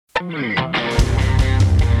Welcome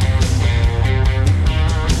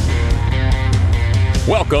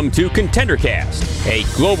to ContenderCast, a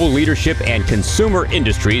global leadership and consumer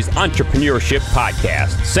industries entrepreneurship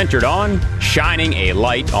podcast centered on shining a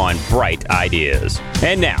light on bright ideas.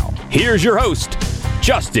 And now, here's your host,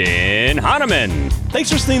 Justin Hahnemann. Thanks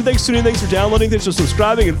for listening, thanks for tuning in, thanks for downloading, thanks for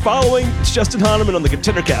subscribing and following. It's Justin Hahnemann on the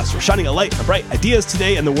ContenderCast. We're shining a light on bright ideas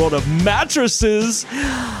today in the world of mattresses.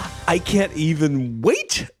 I can't even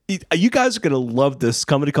wait. You guys are going to love this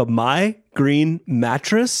company called My Green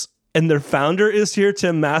Mattress. And their founder is here,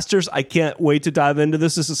 Tim Masters. I can't wait to dive into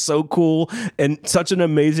this. This is so cool and such an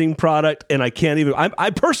amazing product. And I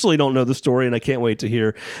personally don't know the story, and I can't wait to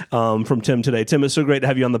hear from Tim today. Tim, it's so great to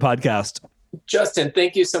have you on the podcast. Justin,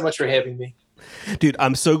 thank you so much for having me. Dude,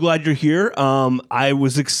 I'm so glad you're here. I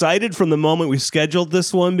was excited from the moment we scheduled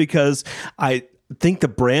this one because I think the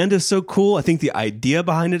brand is so cool. I think the idea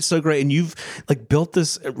behind it's so great, and you've built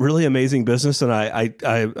this really amazing business. And I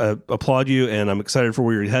applaud you, and I'm excited for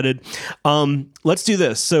where you're headed. Let's do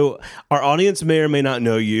this. So our audience may or may not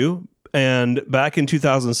know you. And back in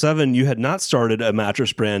 2007, you had not started a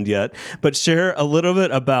mattress brand yet, but share a little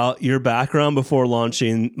bit about your background before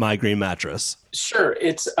launching My Green Mattress. Sure.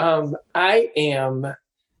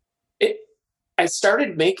 I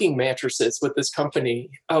started making mattresses with this company,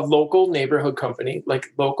 a local neighborhood company, like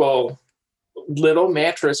local little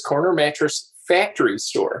corner mattress factory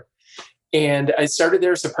store. And I started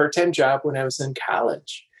there as a part-time job when I was in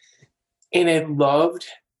college. And I loved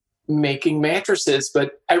making mattresses,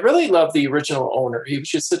 but I really loved the original owner. He was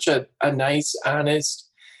just such a nice, honest,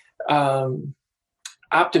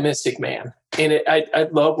 optimistic man. And I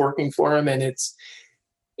love working for him. And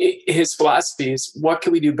his philosophy is, what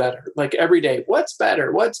can we do better? Like every day, what's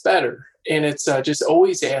better? What's better? And it's just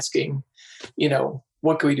always asking,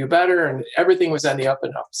 what can we do better? And everything was on the up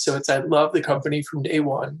and up. So I love the company from day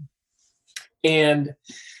one. And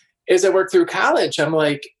as I worked through college, I'm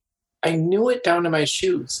like, I knew it down to my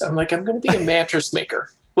shoes. I'm like, I'm going to be a mattress maker.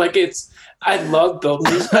 I love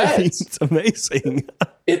building these beds. It's amazing.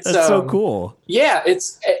 That's so cool. Yeah.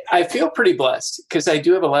 I feel pretty blessed because I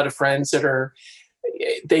do have a lot of friends that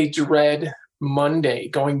they dread Monday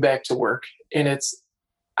going back to work. And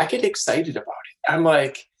I get excited about it. I'm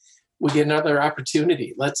like, we get another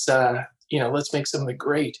opportunity. Let's make something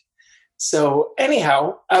great. So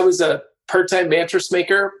anyhow, I was a part-time mattress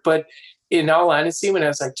maker, but in all honesty, when I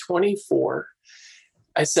was like 24,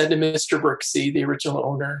 I said to Mr. Brooksy, the original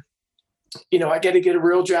owner, I got to get a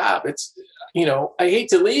real job. I hate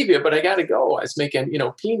to leave you, but I got to go. I was making,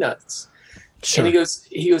 peanuts. Sure. And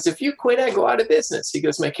he goes, if you quit, I go out of business. He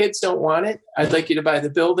goes, my kids don't want it. I'd like you to buy the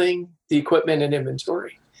building, the equipment, and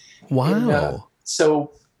inventory. Wow.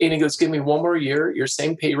 And he goes, give me one more year, your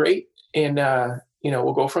same pay rate, and,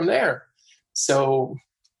 we'll go from there. So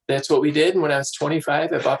that's what we did. And when I was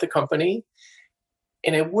 25, I bought the company.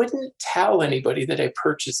 And I wouldn't tell anybody that I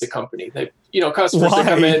purchased the company. That, customers that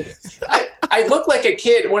come in. I looked like a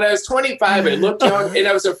kid. When I was 25, I looked young, and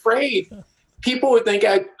I was afraid people would think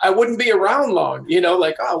I wouldn't be around long,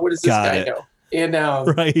 what does this guy know? And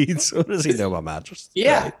right. So what does he know about mattresses?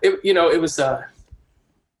 Yeah. Right. It was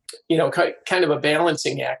kind of a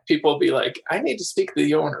balancing act. People would be like, I need to speak to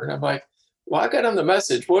the owner. And I'm like, well, I got on the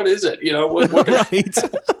message. What is it? What right.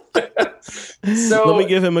 So let me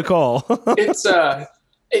give him a call.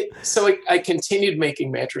 So I continued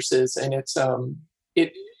making mattresses, and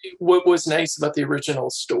what was nice about the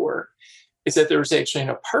original store is that there was actually an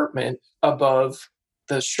apartment above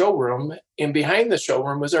the showroom, and behind the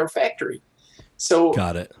showroom was our factory. So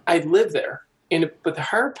got it. I lived there. But the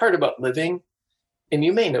hard part about living, and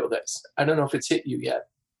you may know this, I don't know if it's hit you yet,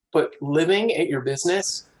 but living at your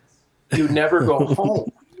business, you never go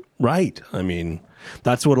home. Right. I mean,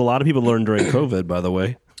 that's what a lot of people learned during COVID, by the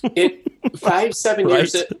way. 7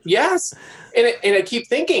 years. Yes. And I keep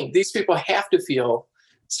thinking these people have to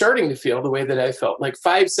starting to feel the way that I felt. Like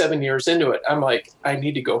 7 years into it, I'm like, I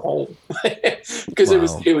need to go home because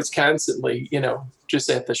wow. it was constantly, just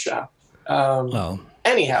at the shop.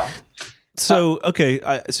 Anyhow. So, okay.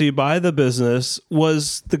 So you buy the business.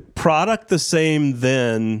 Was the product the same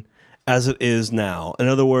then as it is now? In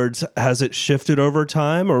other words, has it shifted over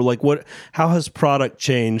time, or how has product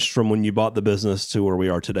changed from when you bought the business to where we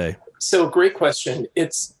are today? So great question.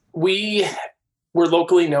 We're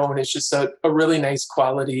locally known as just a really nice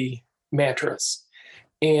quality mattress.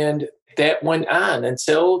 And that went on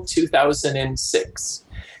until 2006.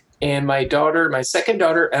 And my second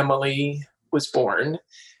daughter, Emily, was born,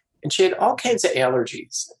 and she had all kinds of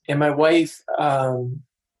allergies. And my wife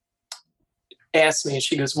asked me,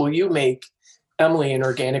 she goes, will you make Emily an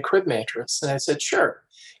organic crib mattress? And I said, sure.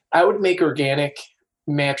 I would make organic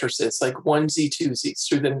mattresses, like onesie, twosies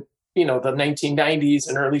through the, the 1990s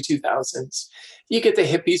and early 2000s. You get the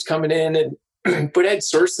hippies coming in but I'd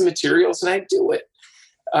source the materials and I'd do it,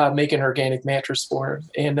 make an organic mattress for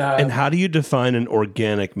them. And how do you define an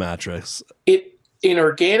organic mattress? An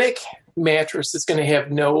organic mattress is going to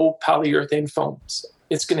have no polyurethane foams.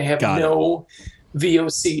 It's going to have no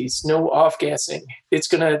VOCs, no off-gassing. It's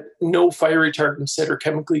going to no fire retardants that are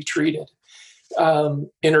chemically treated. An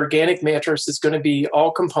organic mattress is going to be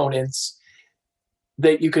all components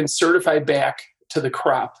that you can certify back to the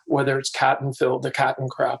crop, whether it's cotton fill, the cotton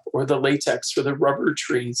crop, or the latex for the rubber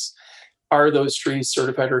trees. Are those trees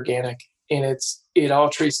certified organic? And it's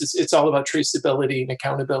all about traceability and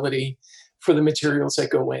accountability for the materials that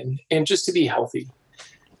go in, and just to be healthy.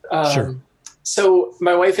 Sure. So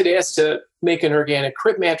my wife had asked to make an organic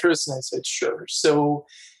crib mattress, and I said, sure. So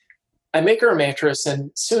I make her a mattress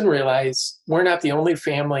and soon realize we're not the only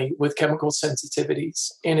family with chemical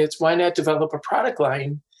sensitivities. And it's why not develop a product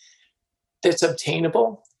line that's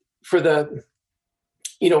obtainable for the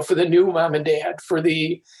new mom and dad, for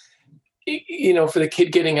the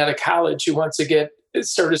kid getting out of college who wants to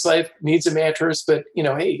start his life, needs a mattress, but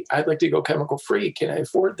hey, I'd like to go chemical free. Can I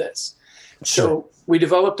afford this? Sure. So we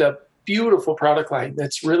developed a beautiful product line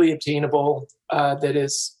that's really obtainable, that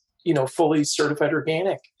is, fully certified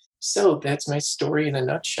organic. So that's my story in a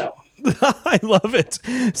nutshell. I love it.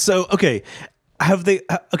 So, okay.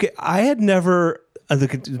 I had never,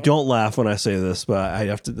 don't laugh when I say this, but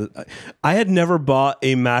I had never bought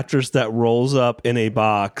a mattress that rolls up in a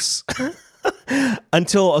box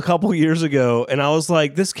until a couple years ago. And I was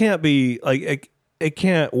like, this can't be like, it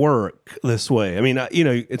can't work this way. I mean,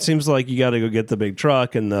 it seems like you got to go get the big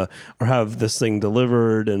truck or have this thing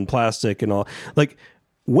delivered in plastic and all. Like,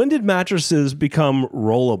 when did mattresses become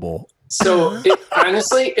rollable? So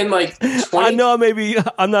honestly, in like I know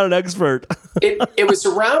I'm not an expert. it was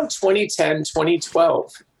around 2010,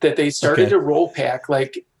 2012 that they started to roll pack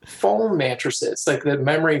like foam mattresses, like the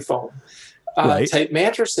memory foam type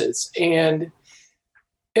mattresses. And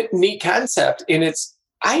neat concept. And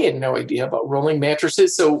I had no idea about rolling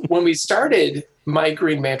mattresses. So when we started My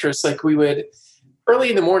Green Mattress, like we would,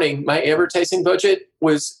 early in the morning, my advertising budget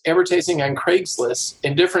was advertising on Craigslist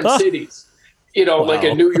in different cities, Wow. like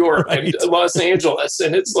in New York and Los Angeles.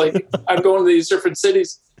 And it's like, I'm going to these different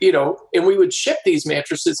cities, and we would ship these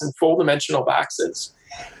mattresses in full dimensional boxes.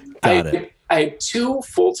 I had 2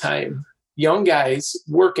 full-time young guys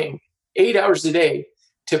working 8 hours a day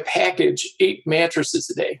to package 8 mattresses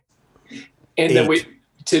a day. And then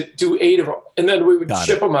to do 8 of them. And then we would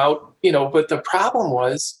ship them out, but the problem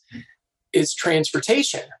is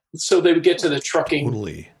transportation. So they would get to the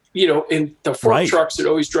trucking, in the fork trucks that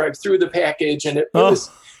always drive through the package. And it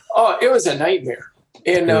was a nightmare.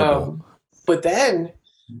 And, but then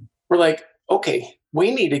we're like, okay,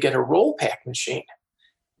 we need to get a roll pack machine.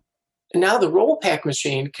 And now the roll pack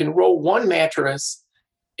machine can roll 1 mattress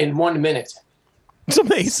in 1 minute. It's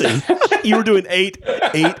amazing. You were doing 8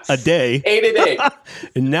 a day. 8 a day.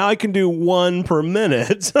 And now I can do 1 per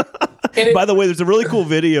minute. By the way, there's a really cool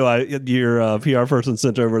video your PR person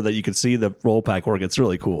sent over that you can see the roll pack work. It's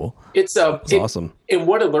really cool. It's awesome. And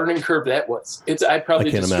what a learning curve that was. I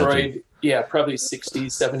probably destroyed, probably 60,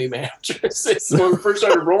 70 mattresses when we first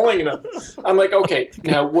started rolling them. I'm like, okay,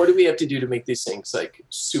 now what do we have to do to make these things like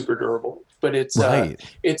super durable? But it's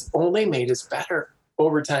only made us better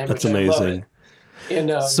over time. That's amazing. And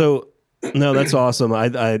no, that's awesome. I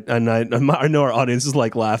know our audience is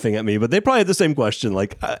like laughing at me, but they probably had the same question.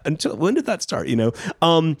 Like, until when did that start?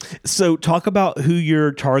 So talk about who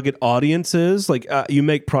your target audience is. Like, you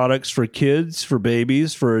make products for kids, for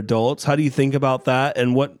babies, for adults. How do you think about that,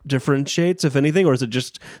 and what differentiates, if anything, or is it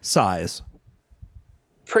just size?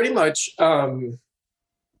 Pretty much,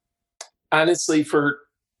 honestly, for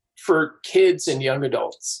kids and young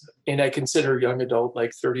adults, and I consider young adult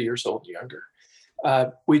like 30 years old, younger.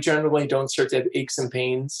 We generally don't start to have aches and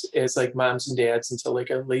pains as like moms and dads until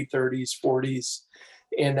like our late 30s, 40s.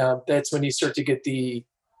 And that's when you start to get the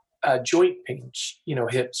joint pain,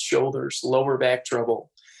 hips, shoulders, lower back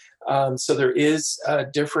trouble. So there is a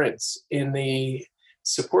difference in the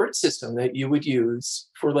support system that you would use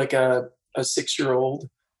for like a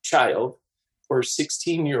 6-year-old child or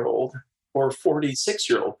 16-year-old or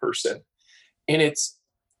 46-year-old person. And it's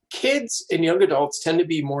kids and young adults tend to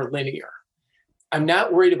be more linear. I'm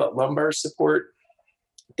not worried about lumbar support.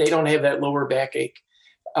 They don't have that lower backache.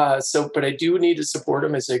 But I do need to support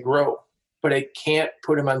them as they grow, but I can't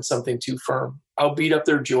put them on something too firm. I'll beat up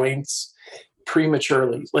their joints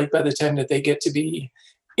prematurely. Like by the time that they get to be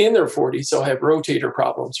in their 40s, they'll have rotator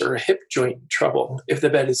problems or hip joint trouble if the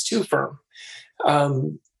bed is too firm.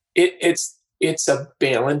 It's it's a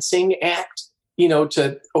balancing act,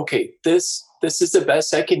 okay, this is the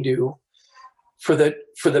best I can do for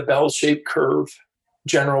the bell-shaped curve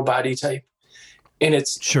general body type. And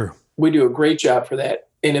it's Sure. We do a great job for that.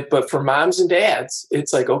 But for moms and dads,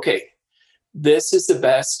 it's like, okay, this is the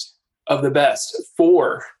best of the best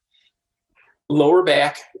for lower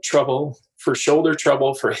back trouble, for shoulder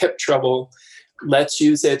trouble, for hip trouble. Let's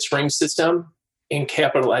use that spring system and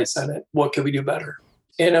capitalize on it. What can we do better?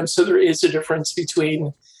 And so there is a difference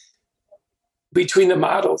between the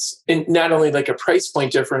models, and not only like a price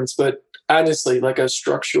point difference, but honestly, like a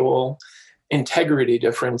structural integrity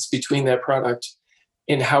difference between that product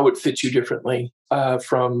and how it fits you differently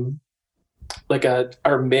from like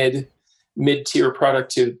our mid-tier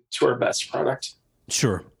product to our best product.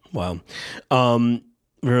 Sure. Wow.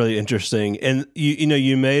 Really interesting. And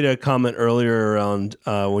you made a comment earlier around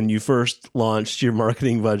when you first launched, your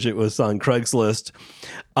marketing budget was on Craigslist.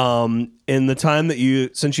 In the time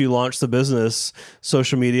since you launched the business,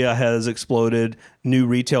 social media has exploded. New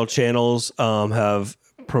retail channels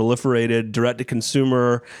proliferated, direct to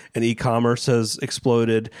consumer and e-commerce has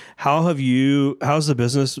exploded. How's the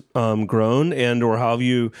business grown, and or how have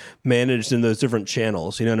you managed in those different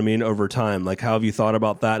channels? You know what I mean? Over time, like how have you thought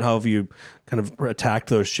about that? How have you kind of attacked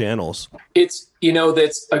those channels? It's,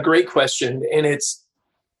 that's a great question. And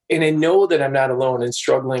I know that I'm not alone in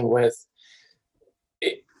struggling with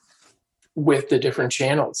the different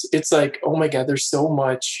channels. It's like, oh my God, there's so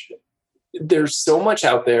much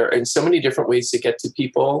out there and so many different ways to get to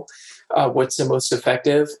people. What's the most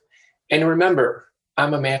effective? And remember,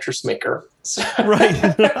 I'm a mattress maker. Right.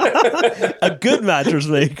 A good mattress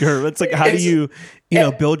maker. It's like, how do you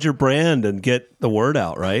build your brand and get the word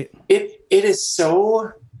out, right?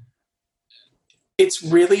 It's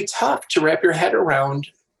really tough to wrap your head around,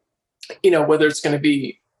 whether it's going to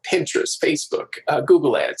be Pinterest, Facebook,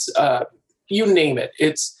 Google ads, you name it.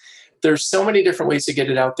 There's so many different ways to get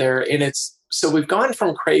it out there. And so we've gone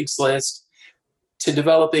from Craigslist to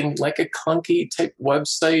developing like a clunky type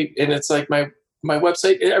website. And it's like my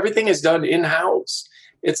website, everything is done in-house.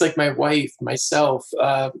 It's like my wife, myself,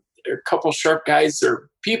 a couple sharp guys or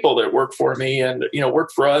people that work for me and, work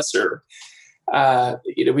for us, or,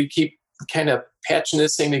 we keep kind of patching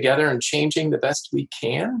this thing together and changing the best we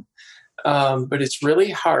can. But it's really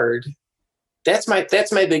hard. That's my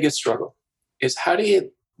biggest struggle, is how do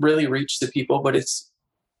you really reach the people? But it's,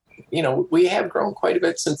 we have grown quite a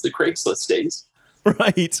bit since the Craigslist days.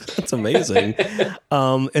 Right. That's amazing.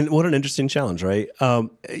 And what an interesting challenge, right?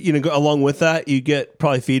 Along with that, you get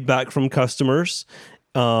probably feedback from customers.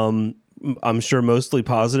 I'm sure mostly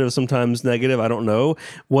positive, sometimes negative. I don't know.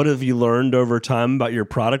 What have you learned over time about your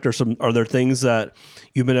product? Are there things that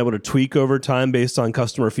you've been able to tweak over time based on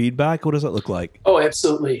customer feedback? What does that look like? Oh,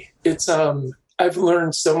 absolutely. It's, I've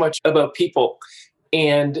learned so much about people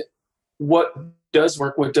and what does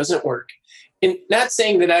work, what doesn't work. And not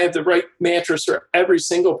saying that I have the right mattress for every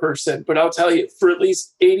single person, but I'll tell you, for at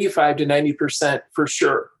least 85 to 90% for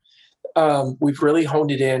sure, we've really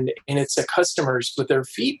honed it in, and it's the customers with their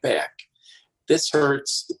feedback. This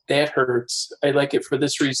hurts, that hurts. I like it for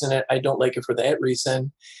this reason. I don't like it for that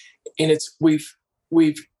reason. And we've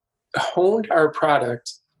honed our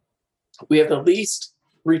product. We have the least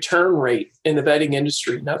return rate in the bedding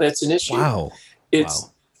industry. Now that's an issue. Wow. It's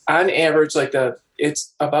on average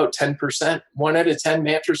it's about 10%. 1 out of 10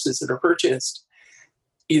 mattresses that are purchased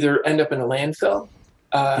either end up in a landfill,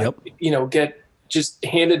 get just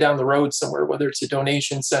handed down the road somewhere, whether it's a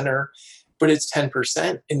donation center, but it's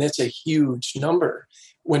 10%. And that's a huge number.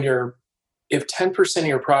 If 10% of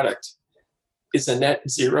your product is a net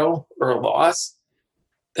zero or a loss,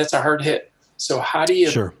 that's a hard hit. So how do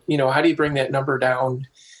you, how do you bring that number down?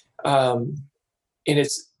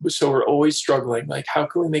 So we're always struggling. Like, how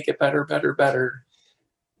can we make it better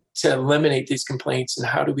to eliminate these complaints? And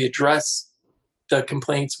how do we address the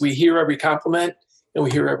complaints? We hear every compliment and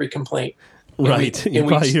we hear every complaint. Right. You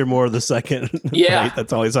probably hear more of the second. Yeah. Right?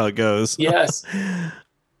 That's always how it goes. Yes.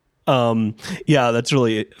 That's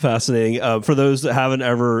really fascinating. For those that haven't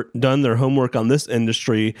ever done their homework on this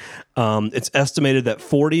industry, it's estimated that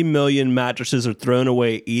 40 million mattresses are thrown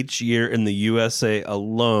away each year in the USA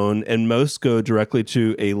alone, and most go directly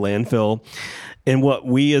to a landfill. And what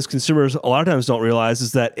we as consumers a lot of times don't realize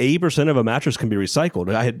is that 80% of a mattress can be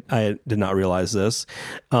recycled. I did not realize this.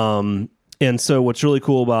 And so what's really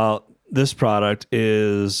cool about this product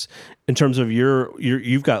is, in terms of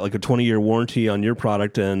you've got like a 20-year warranty on your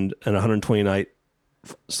product and a 120-night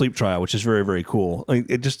sleep trial, which is very, very cool. I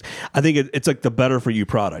think it's like the better for you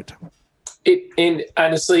product. And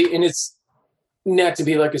honestly, it's not to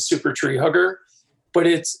be like a super tree hugger, but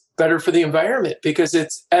better for the environment because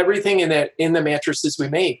it's everything in the mattresses we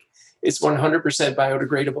make is 100%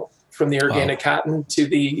 biodegradable, from the organic cotton to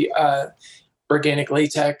the organic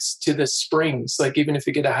latex to the springs. Like even if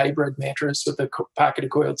you get a hybrid mattress with a pocket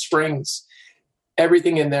of coiled springs,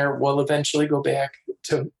 everything in there will eventually go back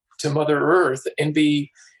to Mother Earth and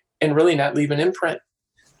really not leave an imprint.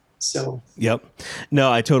 So, yep.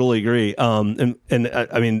 No, I totally agree. And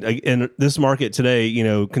I mean, in this market today, you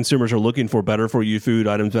know, consumers are looking for better for you food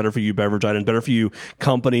items, better for you beverage items, better for you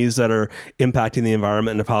companies that are impacting the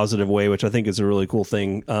environment in a positive way, which I think is a really cool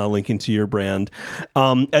thing, linking to your brand.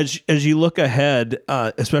 As you look ahead,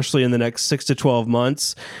 especially in the next 6 to 12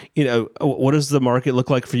 months, you know, what does the market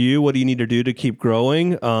look like for you? What do you need to do to keep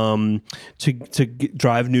growing, to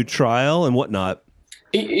drive new trial and whatnot?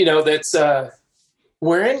 You know, that's,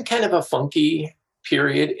 we're in kind of a funky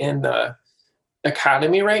period in the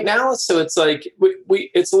economy right now. So it's like,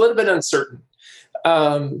 it's a little bit uncertain.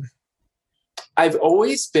 I've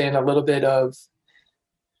always been a little bit of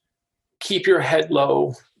keep your head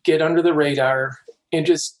low, get under the radar, and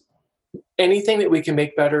just anything that we can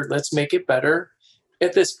make better, let's make it better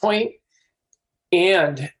at this point.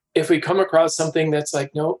 And if we come across something that's like,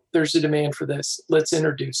 nope, there's a demand for this, let's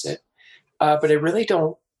introduce it. But I really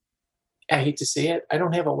don't, I hate to say it, I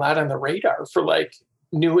don't have a lot on the radar for like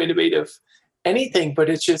new innovative anything, but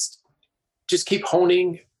it's just keep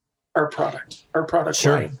honing our product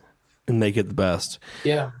line. And make it the best.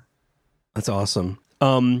 Yeah. That's awesome.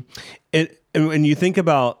 And when you think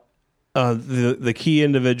about the key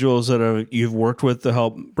individuals that you've worked with to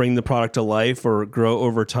help bring the product to life or grow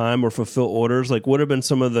over time or fulfill orders, like what have been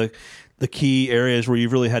some of the key areas where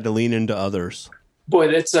you've really had to lean into others? Boy,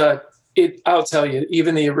 that's I'll tell you,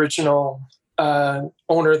 even the original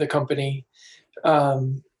owner of the company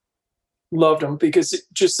loved him because it's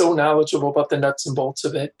just so knowledgeable about the nuts and bolts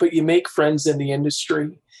of it. But you make friends in the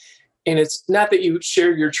industry, and it's not that you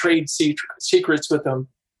share your trade secrets with them,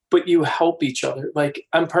 but you help each other. Like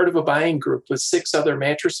I'm part of a buying group with 6 other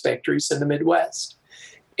mattress factories in the Midwest,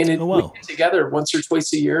 and we get together once or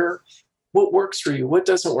twice a year. What works for you? What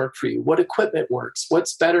doesn't work for you? What equipment works?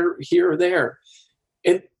 What's better here or there?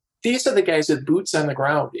 And these are the guys with boots on the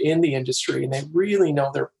ground in the industry, and they really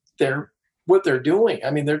know they're what they're doing.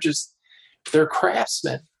 I mean, they're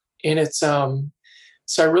craftsmen, and it's so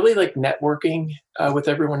I really like networking with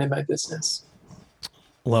everyone in my business.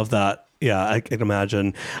 Love that. Yeah, I can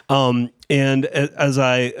imagine. And as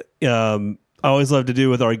I always love to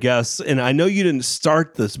do with our guests, and I know you didn't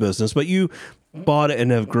start this business, but you bought it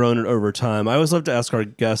and have grown it over time. I always love to ask our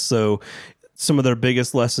guests, some of their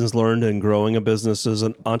biggest lessons learned in growing a business as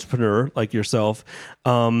an entrepreneur like yourself.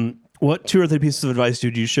 What 2 or 3 pieces of advice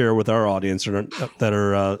would you share with our audience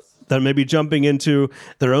that may be jumping into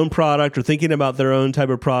their own product or thinking about their own type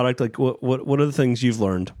of product? Like what are the things you've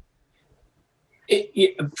learned?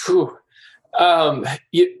 It's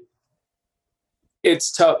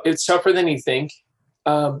tough. It's tougher than you think.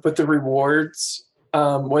 But the rewards,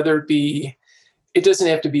 whether it doesn't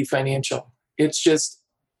have to be financial. It's just,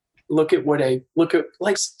 look at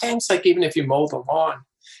like things like even if you mow the lawn,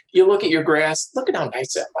 you look at your grass, look at how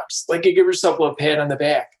nice that looks. Like you give yourself a little pat on the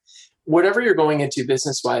back. Whatever you're going into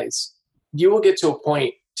business-wise, you will get to a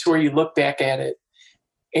point to where you look back at it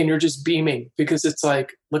and you're just beaming because it's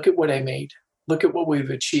like, look at what I made. Look at what we've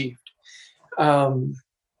achieved.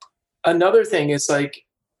 Another thing is like,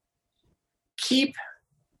 keep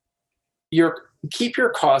your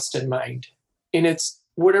cost in mind. And it's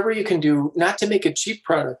whatever you can do, not to make a cheap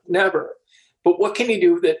product, never. But what can you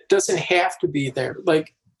do that doesn't have to be there?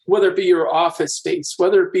 Like whether it be your office space,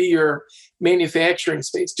 whether it be your manufacturing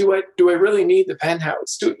space. Do I really need the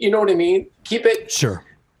penthouse? You know what I mean? Keep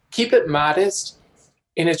it modest,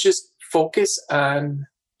 and it's just focus on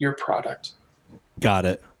your product. Got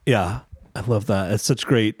it. Yeah. I love that. It's such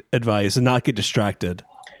great advice, and not get distracted.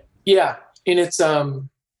 Yeah. And it's,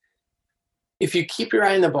 if you keep your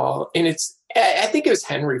eye on the ball, and I think it was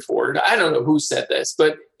Henry Ford. I don't know who said this,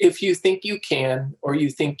 but if you think you can, or you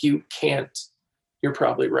think you can't, you're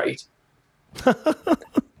probably right. But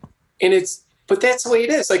that's the way it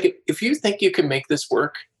is. Like if you think you can make this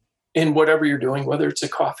work in whatever you're doing, whether it's a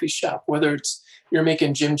coffee shop, whether it's you're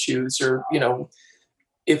making gym shoes, or,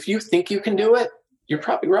 if you think you can do it, you're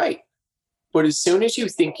probably right. But as soon as you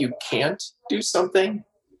think you can't do something,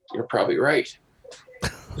 you're probably right.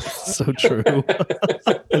 So true.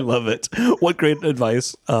 I love it. What great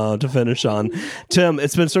advice to finish on. Tim,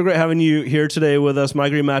 it's been so great having you here today with us. My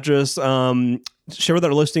Green Mattress. Share with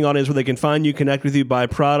our listening audience where they can find you, connect with you, buy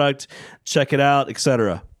product, check it out,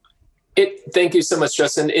 etc. Thank you so much,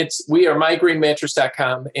 Justin. We are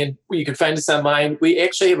mygreenmattress.com, and you can find us online. We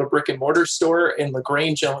actually have a brick and mortar store in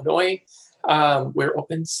LaGrange, Illinois. We're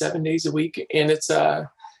open 7 days a week, and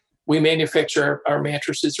we manufacture our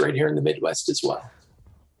mattresses right here in the Midwest as well.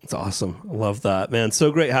 It's awesome. I love that, man.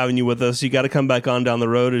 So great having you with us. You got to come back on down the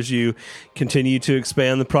road as you continue to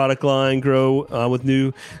expand the product line, grow with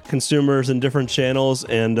new consumers and different channels,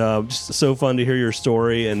 and just so fun to hear your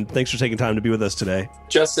story. And thanks for taking time to be with us today.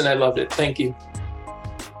 Justin, I loved it. Thank you.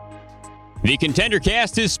 The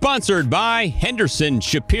ContenderCast is sponsored by Henderson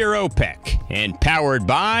Shapiro Peck and powered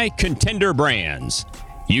by Contender Brands.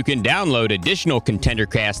 You can download additional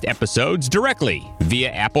ContenderCast episodes directly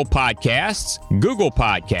via Apple Podcasts, Google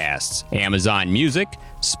Podcasts, Amazon Music,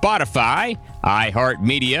 Spotify,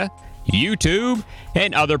 iHeartMedia, YouTube,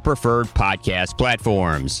 and other preferred podcast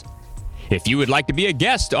platforms. If you would like to be a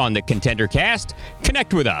guest on the ContenderCast,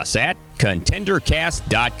 connect with us at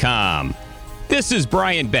contendercast.com. This is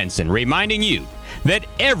Brian Benson reminding you that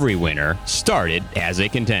every winner started as a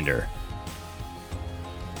contender.